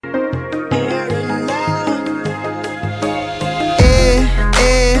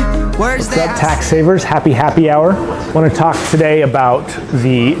Words What's up, tax savers? Happy hour. I want to talk today about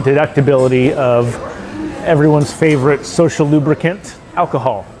the deductibility of everyone's favorite social lubricant,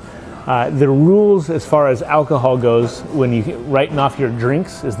 alcohol. The rules as far as alcohol goes when you writing off your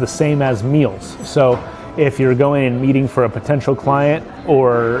drinks is the same as meals. So if you're going and meeting for a potential client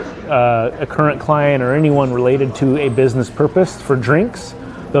or a current client or anyone related to a business purpose for drinks,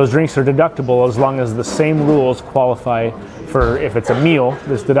 those drinks are deductible as long as the same rules qualify for if it's a meal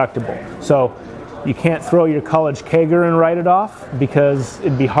that's deductible. So you can't throw your college kegger and write it off because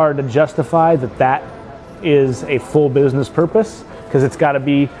it'd be hard to justify that is a full business purpose, because it's got to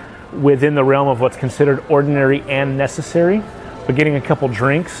be within the realm of what's considered ordinary and necessary. But getting a couple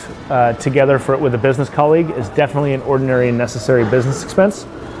drinks together with a business colleague is definitely an ordinary and necessary business expense.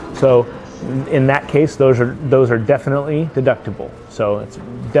 So in that case, those are definitely deductible. So it's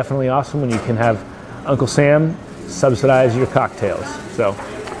definitely awesome when you can have Uncle Sam subsidize your cocktails. So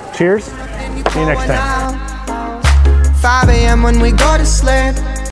cheers. See you next time. 5 a.m. when we go to sleep.